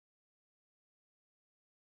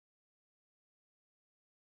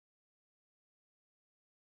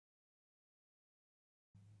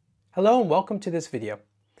Hello and welcome to this video.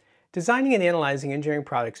 Designing and analyzing engineering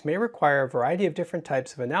products may require a variety of different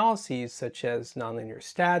types of analyses such as nonlinear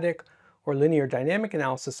static or linear dynamic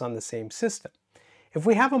analysis on the same system. If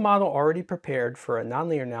we have a model already prepared for a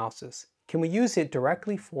nonlinear analysis, can we use it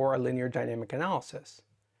directly for a linear dynamic analysis?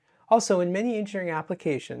 Also, in many engineering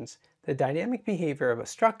applications, the dynamic behavior of a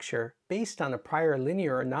structure based on a prior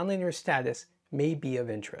linear or nonlinear status may be of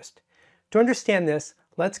interest. To understand this,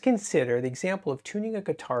 let's consider the example of tuning a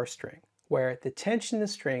guitar string, where the tension in the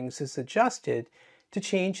strings is adjusted to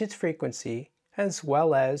change its frequency, as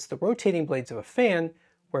well as the rotating blades of a fan,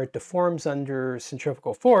 where it deforms under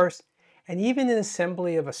centrifugal force, and even an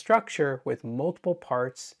assembly of a structure with multiple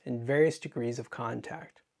parts and various degrees of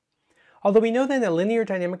contact. Although we know that a linear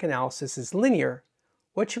dynamic analysis is linear,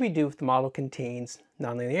 what should we do if the model contains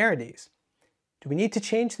nonlinearities? Do we need to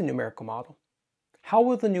change the numerical model? How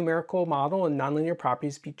will the numerical model and nonlinear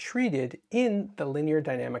properties be treated in the linear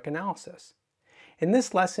dynamic analysis? In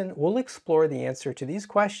this lesson, we'll explore the answer to these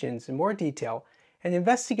questions in more detail and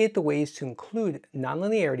investigate the ways to include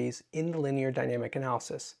nonlinearities in the linear dynamic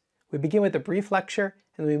analysis. We begin with a brief lecture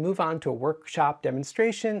and we move on to a workshop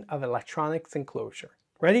demonstration of electronics enclosure.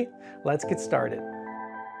 Ready? Let's get started.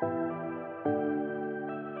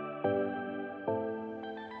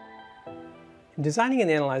 In designing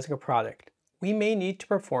and analyzing a product, we may need to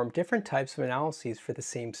perform different types of analyses for the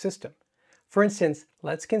same system. For instance,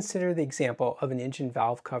 let's consider the example of an engine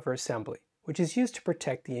valve cover assembly, which is used to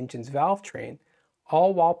protect the engine's valve train,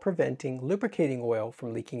 all while preventing lubricating oil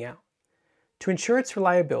from leaking out. To ensure its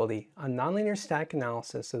reliability, a nonlinear static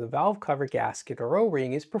analysis of the valve cover gasket or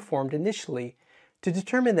O-ring is performed initially to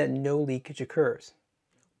determine that no leakage occurs.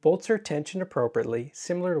 Bolts are tensioned appropriately,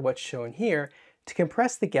 similar to what's shown here, to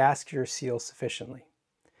compress the gasket or seal sufficiently.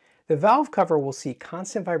 The valve cover will see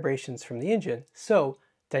constant vibrations from the engine, so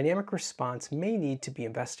dynamic response may need to be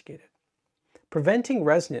investigated. Preventing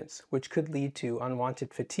resonance, which could lead to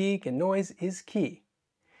unwanted fatigue and noise, is key.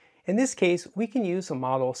 In this case, we can use a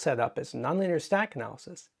model set up as nonlinear static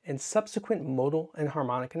analysis and subsequent modal and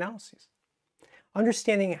harmonic analyses.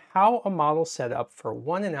 Understanding how a model set up for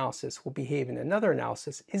one analysis will behave in another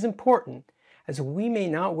analysis is important, as we may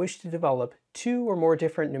not wish to develop two or more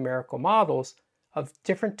different numerical models of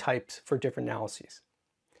different types for different analyses.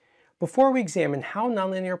 Before we examine how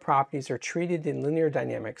nonlinear properties are treated in linear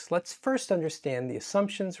dynamics, let's first understand the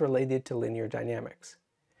assumptions related to linear dynamics.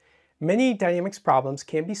 Many dynamics problems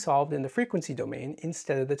can be solved in the frequency domain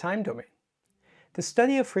instead of the time domain. The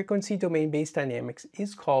study of frequency domain-based dynamics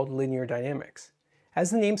is called linear dynamics.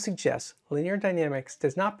 As the name suggests, linear dynamics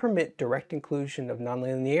does not permit direct inclusion of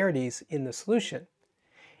nonlinearities in the solution.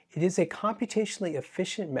 It is a computationally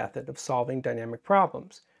efficient method of solving dynamic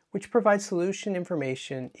problems, which provides solution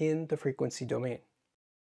information in the frequency domain.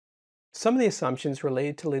 Some of the assumptions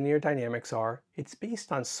related to linear dynamics are: it's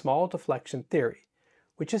based on small deflection theory,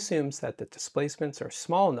 which assumes that the displacements are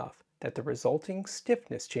small enough that the resulting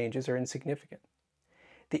stiffness changes are insignificant.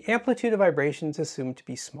 The amplitude of vibrations is assumed to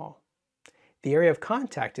be small. The area of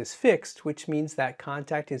contact is fixed, which means that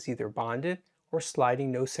contact is either bonded or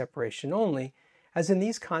sliding no separation only, as in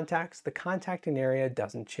these contacts, the contacting area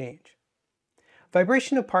doesn't change.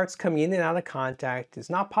 Vibration of parts coming in and out of contact is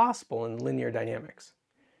not possible in linear dynamics.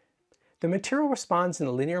 The material responds in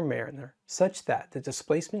a linear manner such that the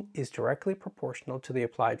displacement is directly proportional to the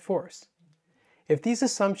applied force. If these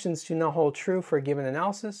assumptions do not hold true for a given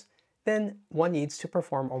analysis, then one needs to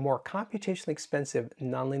perform a more computationally expensive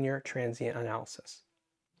nonlinear transient analysis.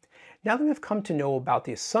 Now that we've come to know about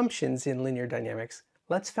the assumptions in linear dynamics,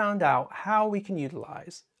 let's find out how we can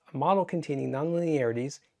utilize a model containing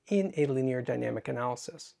nonlinearities in a linear dynamic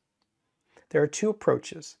analysis. There are two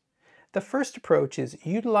approaches. The first approach is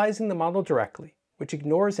utilizing the model directly, which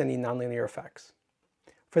ignores any nonlinear effects.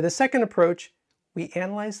 For the second approach, we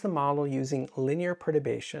analyze the model using linear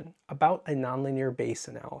perturbation about a nonlinear base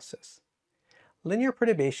analysis. Linear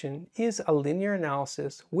perturbation is a linear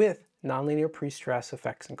analysis with nonlinear pre-stress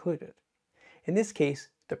effects included. In this case,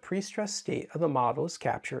 the pre-stress state of the model is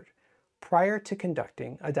captured prior to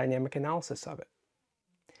conducting a dynamic analysis of it.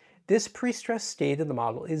 This pre-stress state of the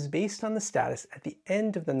model is based on the status at the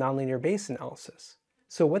end of the nonlinear base analysis.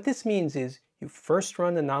 So what this means is you first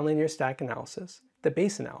run the nonlinear static analysis, the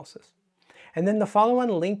base analysis, and then the follow-on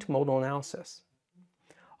linked modal analysis.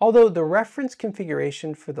 Although the reference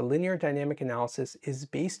configuration for the linear dynamic analysis is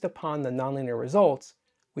based upon the nonlinear results,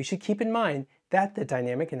 we should keep in mind that the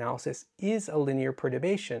dynamic analysis is a linear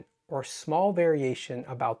perturbation, or small variation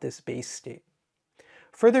about this base state.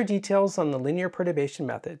 Further details on the linear perturbation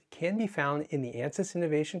method can be found in the Ansys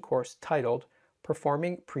Innovation course titled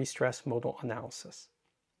Performing Pre-Stress Modal Analysis.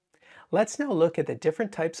 Let's now look at the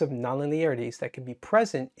different types of nonlinearities that can be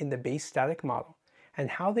present in the base static model and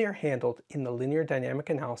how they are handled in the linear dynamic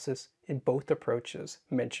analysis in both approaches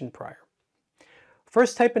mentioned prior.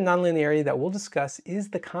 First type of nonlinearity that we'll discuss is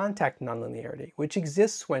the contact nonlinearity, which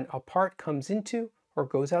exists when a part comes into or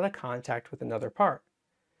goes out of contact with another part.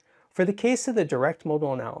 For the case of the direct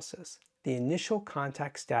modal analysis, the initial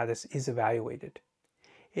contact status is evaluated.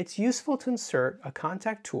 It's useful to insert a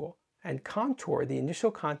contact tool and contour the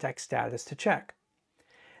initial contact status to check.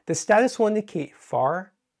 The status will indicate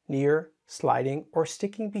far, near, sliding, or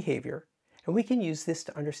sticking behavior, and we can use this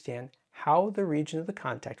to understand how the region of the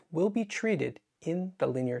contact will be treated in the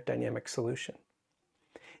linear dynamic solution.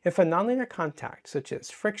 If a nonlinear contact, such as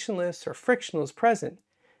frictionless or frictional, is present,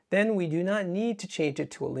 then we do not need to change it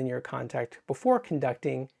to a linear contact before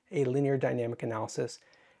conducting a linear dynamic analysis,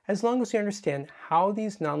 as long as we understand how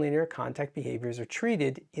these nonlinear contact behaviors are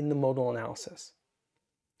treated in the modal analysis.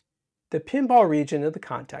 The pinball region of the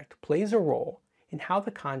contact plays a role in how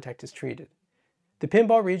the contact is treated. The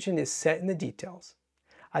pinball region is set in the details.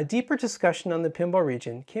 A deeper discussion on the pinball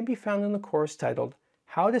region can be found in the course titled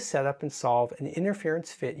How to Set Up and Solve an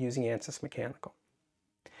Interference Fit Using Ansys Mechanical.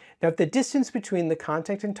 Now, if the distance between the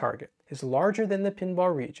contact and target is larger than the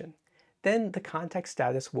pinball region, then the contact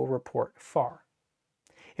status will report far.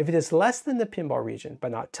 If it is less than the pinball region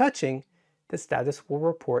but not touching, the status will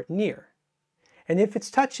report near. And if it's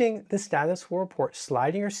touching, the status will report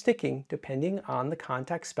sliding or sticking depending on the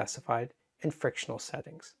contact specified and frictional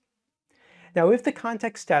settings. Now, if the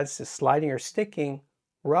contact status is sliding or sticking,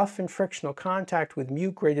 rough and frictional contact with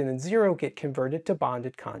mu greater than 0 get converted to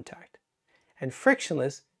bonded contact, and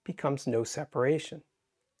frictionless becomes no separation.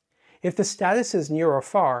 If the status is near or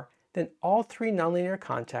far, then all three nonlinear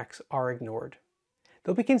contacts are ignored.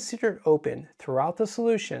 They'll be considered open throughout the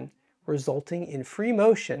solution, resulting in free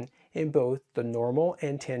motion in both the normal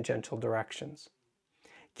and tangential directions.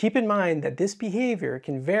 Keep in mind that this behavior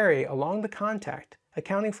can vary along the contact,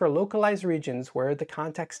 accounting for localized regions where the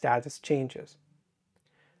contact status changes.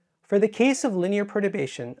 For the case of linear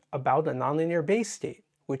perturbation about a nonlinear base state,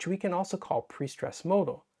 which we can also call pre-stress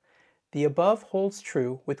modal, the above holds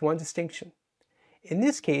true with one distinction. In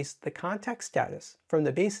this case, the contact status from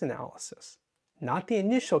the base analysis, not the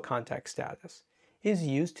initial contact status, is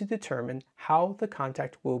used to determine how the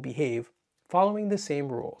contact will behave following the same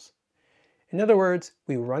rules. In other words,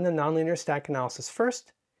 we run a nonlinear static analysis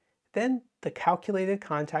first, then the calculated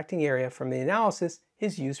contacting area from the analysis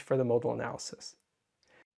is used for the modal analysis.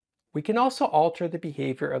 We can also alter the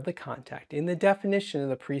behavior of the contact in the definition of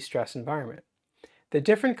the pre-stress environment. The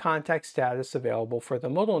different contact status available for the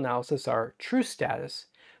modal analysis are true status,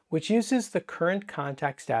 which uses the current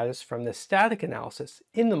contact status from the static analysis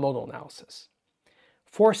in the modal analysis.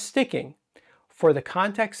 For sticking, for the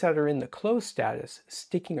contacts that are in the closed status,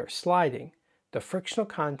 sticking or sliding, the frictional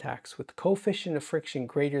contacts with coefficient of friction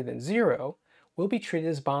greater than 0 will be treated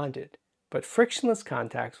as bonded, but frictionless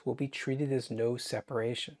contacts will be treated as no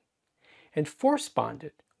separation. And force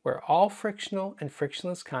bonded, where all frictional and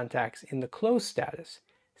frictionless contacts in the closed status,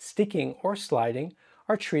 sticking or sliding,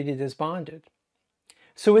 are treated as bonded.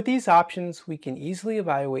 So with these options, we can easily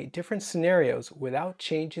evaluate different scenarios without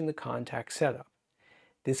changing the contact setup.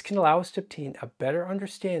 This can allow us to obtain a better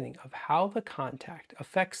understanding of how the contact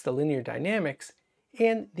affects the linear dynamics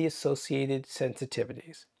and the associated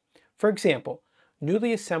sensitivities. For example,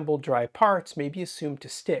 newly assembled dry parts may be assumed to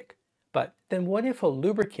stick, but then what if a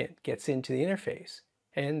lubricant gets into the interface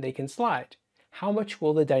and they can slide? How much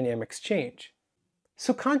will the dynamics change?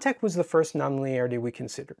 So contact was the first nonlinearity we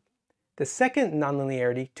considered. The second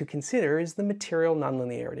nonlinearity to consider is the material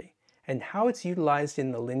nonlinearity and how it's utilized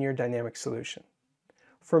in the linear dynamic solution.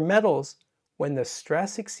 For metals, when the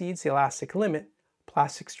stress exceeds the elastic limit,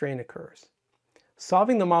 plastic strain occurs.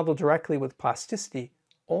 Solving the model directly with plasticity,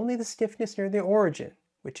 only the stiffness near the origin,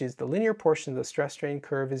 which is the linear portion of the stress strain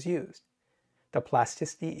curve, is used. The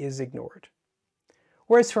plasticity is ignored.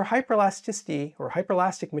 Whereas for hyperelasticity or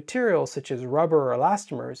hyperelastic materials such as rubber or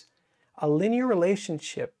elastomers, a linear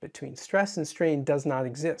relationship between stress and strain does not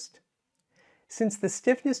exist. Since the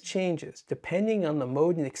stiffness changes depending on the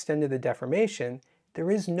mode and extent of the deformation,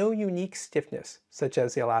 there is no unique stiffness, such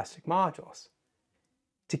as the elastic modulus.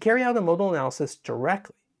 To carry out a modal analysis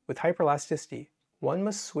directly with hyperelasticity, one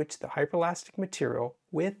must switch the hyperelastic material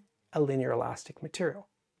with a linear elastic material.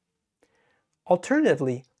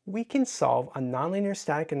 Alternatively, we can solve a nonlinear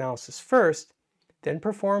static analysis first, then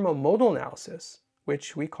perform a modal analysis,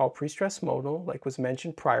 which we call pre-stress modal, like was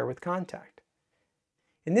mentioned prior with contact.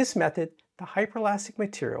 In this method, the hyperelastic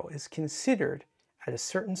material is considered at a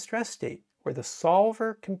certain stress state where the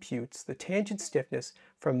solver computes the tangent stiffness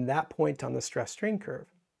from that point on the stress strain curve.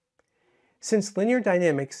 Since linear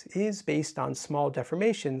dynamics is based on small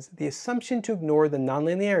deformations, the assumption to ignore the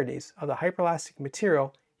nonlinearities of the hyperelastic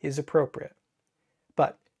material is appropriate.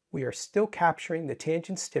 But we are still capturing the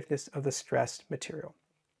tangent stiffness of the stressed material.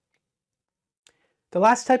 The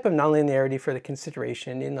last type of nonlinearity for the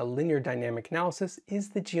consideration in a linear dynamic analysis is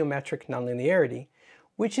the geometric nonlinearity,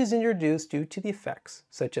 which is introduced due to the effects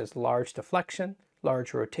such as large deflection,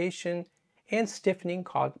 large rotation, and stiffening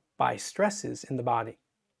caused by stresses in the body.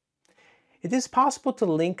 It is possible to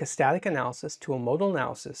link a static analysis to a modal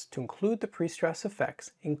analysis to include the pre-stress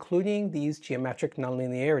effects, including these geometric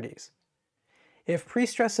nonlinearities. If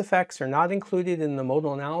pre-stress effects are not included in the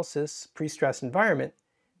modal analysis pre-stress environment,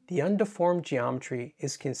 the undeformed geometry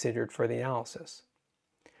is considered for the analysis.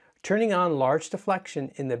 Turning on large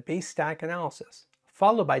deflection in the base static analysis,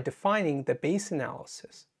 followed by defining the base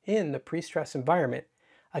analysis in the pre-stress environment,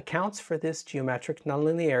 accounts for this geometric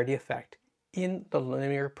nonlinearity effect in the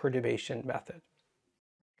linear perturbation method.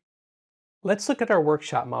 Let's look at our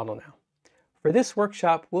workshop model now. For this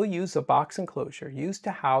workshop, we'll use a box enclosure used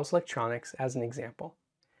to house electronics as an example.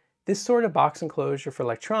 This sort of box enclosure for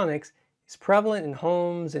electronics is prevalent in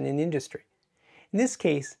homes and in industry. In this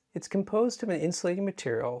case, it's composed of an insulating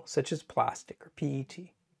material such as plastic or PET.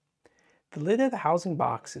 The lid of the housing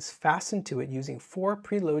box is fastened to it using 4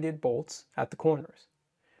 preloaded bolts at the corners.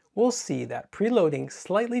 We'll see that preloading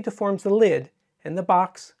slightly deforms the lid and the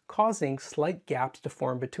box, causing slight gaps to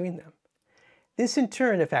form between them. This in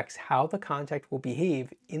turn affects how the contact will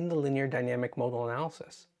behave in the linear dynamic modal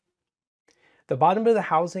analysis. The bottom of the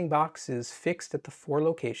housing box is fixed at the 4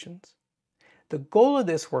 locations. The goal of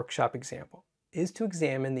this workshop example is to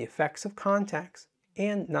examine the effects of contacts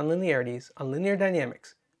and nonlinearities on linear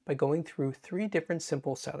dynamics by going through 3 different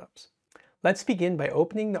simple setups. Let's begin by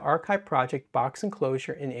opening the Archive Project box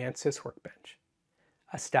enclosure in Ansys Workbench.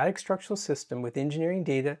 A static structural system with engineering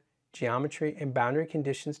data, geometry, and boundary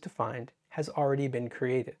conditions defined has already been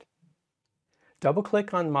created.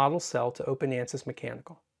 Double-click on Model Cell to open Ansys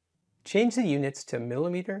Mechanical. Change the units to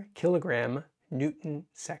millimeter, kilogram, Newton,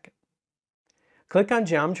 second. Click on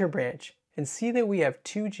Geometry branch and see that we have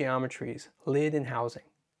 2 geometries, lid and housing,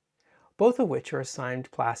 both of which are assigned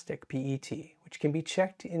plastic PET, which can be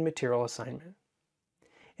checked in material assignment.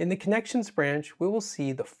 In the Connections branch, we will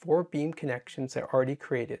see the 4 beam connections that are already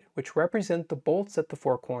created, which represent the bolts at the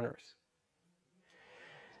 4 corners.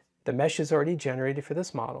 The mesh is already generated for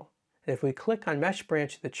this model, and if we click on Mesh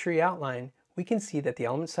branch of the tree outline, we can see that the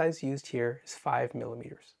element size used here is 5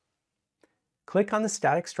 millimeters. Click on the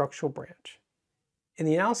Static Structural branch. In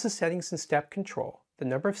the Analysis Settings and Step Control, the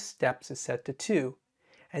number of steps is set to 2,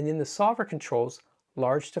 and in the Solver controls,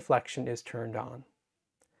 large deflection is turned on.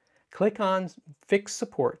 Click on Fix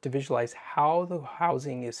Support to visualize how the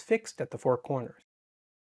housing is fixed at the 4 corners.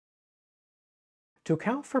 To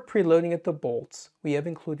account for preloading at the bolts, we have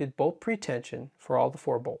included bolt pretension for all the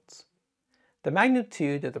 4 bolts. The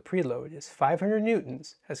magnitude of the preload is 500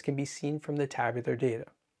 newtons, as can be seen from the tabular data.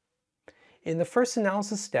 In the first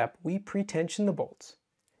analysis step, we pretension the bolts.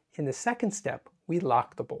 In the second step, we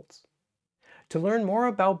lock the bolts. To learn more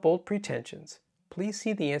about bolt pretensions, please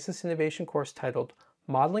see the Ansys Innovation course titled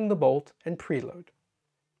Modeling the Bolt and Preload.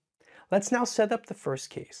 Let's now set up the first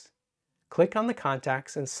case. Click on the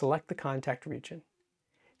contacts and select the contact region.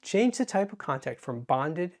 Change the type of contact from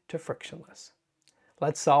bonded to frictionless.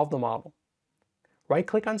 Let's solve the model.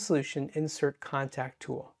 Right-click on Solution, insert Contact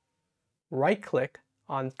Tool. Right-click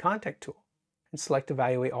on Contact Tool and select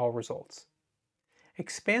Evaluate All Results.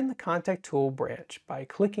 Expand the Contact Tool branch by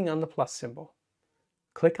clicking on the plus symbol.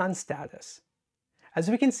 Click on Status. As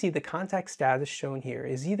we can see, the contact status shown here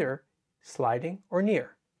is either sliding or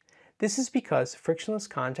near. This is because frictionless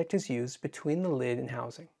contact is used between the lid and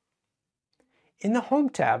housing. In the Home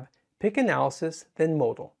tab, pick Analysis, then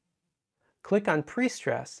Modal. Click on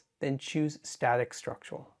Pre-Stress, then choose Static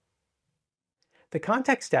Structural. The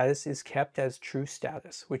contact status is kept as True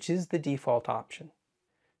Status, which is the default option.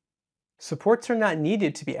 Supports are not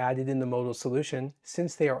needed to be added in the modal solution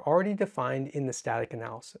since they are already defined in the static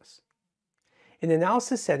analysis. In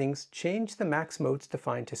Analysis Settings, change the max modes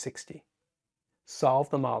defined to 60. Solve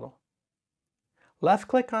the model.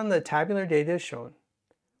 Left-click on the tabular data as shown.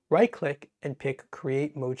 Right-click and pick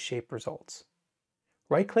Create Mode Shape Results.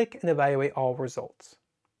 Right-click and evaluate all results.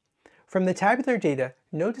 From the tabular data,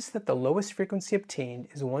 notice that the lowest frequency obtained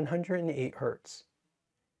is 108 Hz.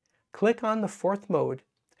 Click on the 4th mode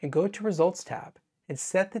and go to Results tab and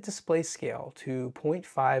set the display scale to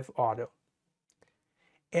 0.5 auto.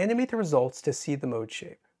 Animate the results to see the mode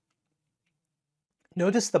shape.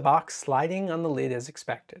 Notice the box sliding on the lid as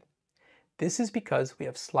expected. This is because we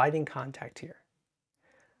have sliding contact here.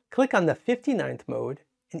 Click on the 59th mode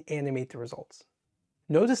and animate the results.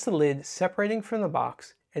 Notice the lid separating from the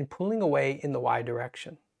box and pulling away in the Y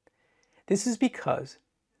direction. This is because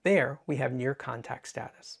there we have near contact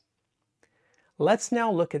status. Let's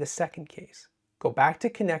now look at a second case. Go back to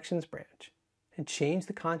Connections branch and change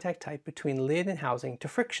the contact type between lid and housing to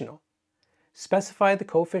frictional. Specify the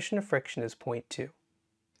coefficient of friction as 0.2.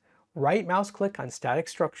 Right mouse click on Static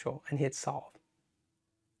Structural and hit Solve.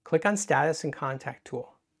 Click on Status and Contact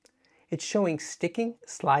tool. It's showing sticking,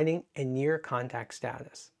 sliding, and near contact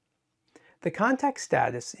status. The contact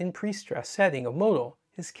status in pre-stress setting of modal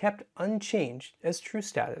is kept unchanged as true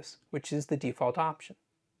status, which is the default option.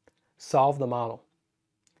 Solve the model.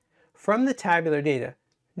 From the tabular data,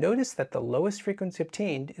 notice that the lowest frequency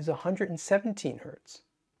obtained is 117 Hz.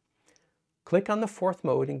 Click on the fourth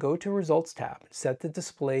mode and go to Results tab and set the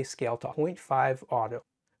display scale to 0.5 auto.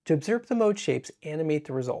 To observe the mode shapes, animate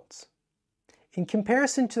the results. In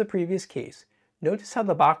comparison to the previous case, notice how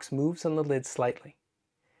the box moves on the lid slightly.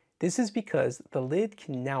 This is because the lid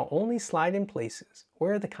can now only slide in places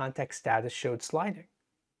where the contact status showed sliding.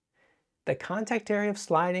 The contact area of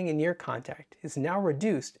sliding and near contact is now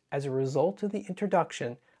reduced as a result of the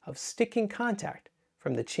introduction of sticking contact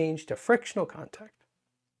from the change to frictional contact.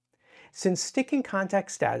 Since sticking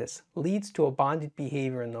contact status leads to a bonded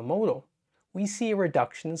behavior in the modal, we see a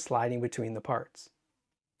reduction in sliding between the parts.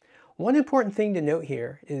 One important thing to note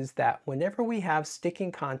here is that whenever we have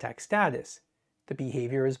sticking contact status, the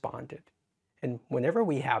behavior is bonded. And whenever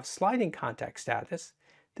we have sliding contact status,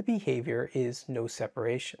 the behavior is no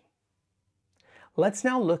separation. Let's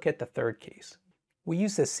now look at the third case. We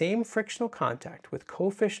use the same frictional contact with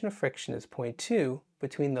coefficient of friction as 0.2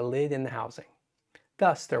 between the lid and the housing.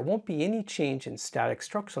 Thus, there won't be any change in static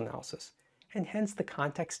structural analysis, and hence the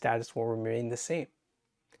contact status will remain the same.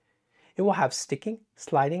 It will have sticking,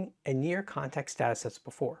 sliding, and near contact status as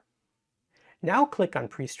before. Now click on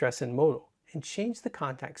Pre-Stress and Modal and change the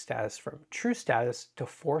contact status from true status to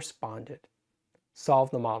force bonded.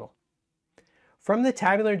 Solve the model. From the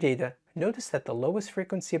tabular data, notice that the lowest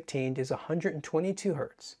frequency obtained is 122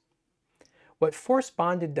 Hz. What force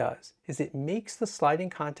bonded does is it makes the sliding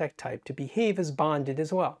contact type to behave as bonded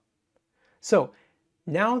as well. So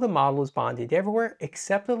now the model is bonded everywhere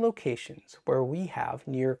except the locations where we have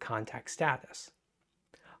near contact status.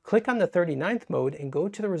 Click on the 39th mode and go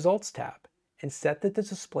to the Results tab and set the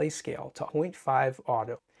display scale to 0.5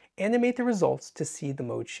 auto. Animate the results to see the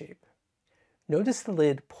mode shape. Notice the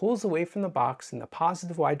lid pulls away from the box in the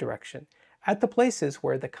positive Y direction at the places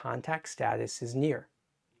where the contact status is near.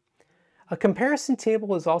 A comparison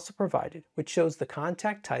table is also provided, which shows the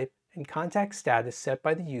contact type and contact status set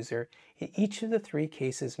by the user in each of the three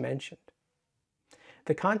cases mentioned.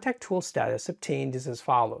 The contact tool status obtained is as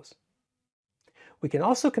follows. We can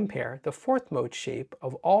also compare the fourth mode shape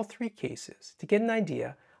of all three cases to get an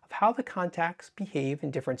idea of how the contacts behave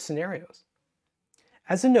in different scenarios.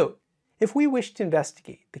 As a note, if we wish to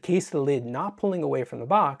investigate the case of the lid not pulling away from the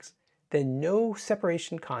box, then no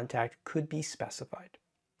separation contact could be specified.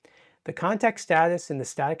 The contact status in the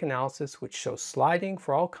static analysis would show sliding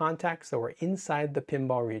for all contacts that were inside the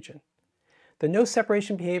pinball region. The no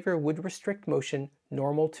separation behavior would restrict motion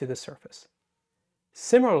normal to the surface.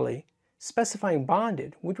 Similarly, specifying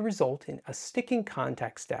bonded would result in a sticking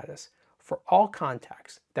contact status for all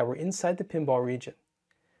contacts that were inside the pinball region.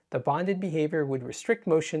 The bonded behavior would restrict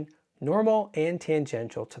motion normal and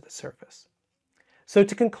tangential to the surface. So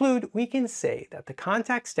to conclude, we can say that the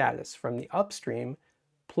contact status from the upstream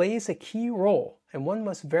plays a key role, and one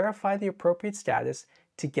must verify the appropriate status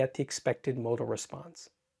to get the expected modal response.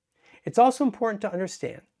 It's also important to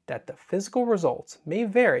understand that the physical results may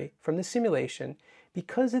vary from the simulation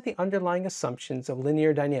because of the underlying assumptions of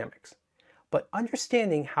linear dynamics, but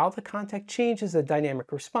understanding how the contact changes the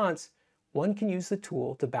dynamic response, one can use the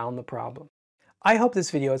tool to bound the problem. I hope this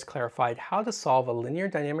video has clarified how to solve a linear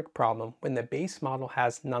dynamic problem when the base model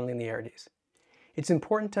has nonlinearities. It's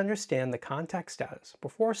important to understand the contact status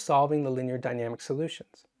before solving the linear dynamic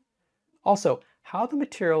solutions. Also, how the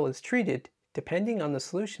material is treated depending on the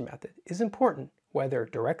solution method is important, whether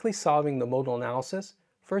directly solving the modal analysis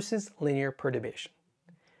versus linear perturbation.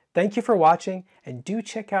 Thank you for watching, and do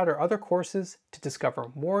check out our other courses to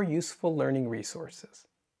discover more useful learning resources.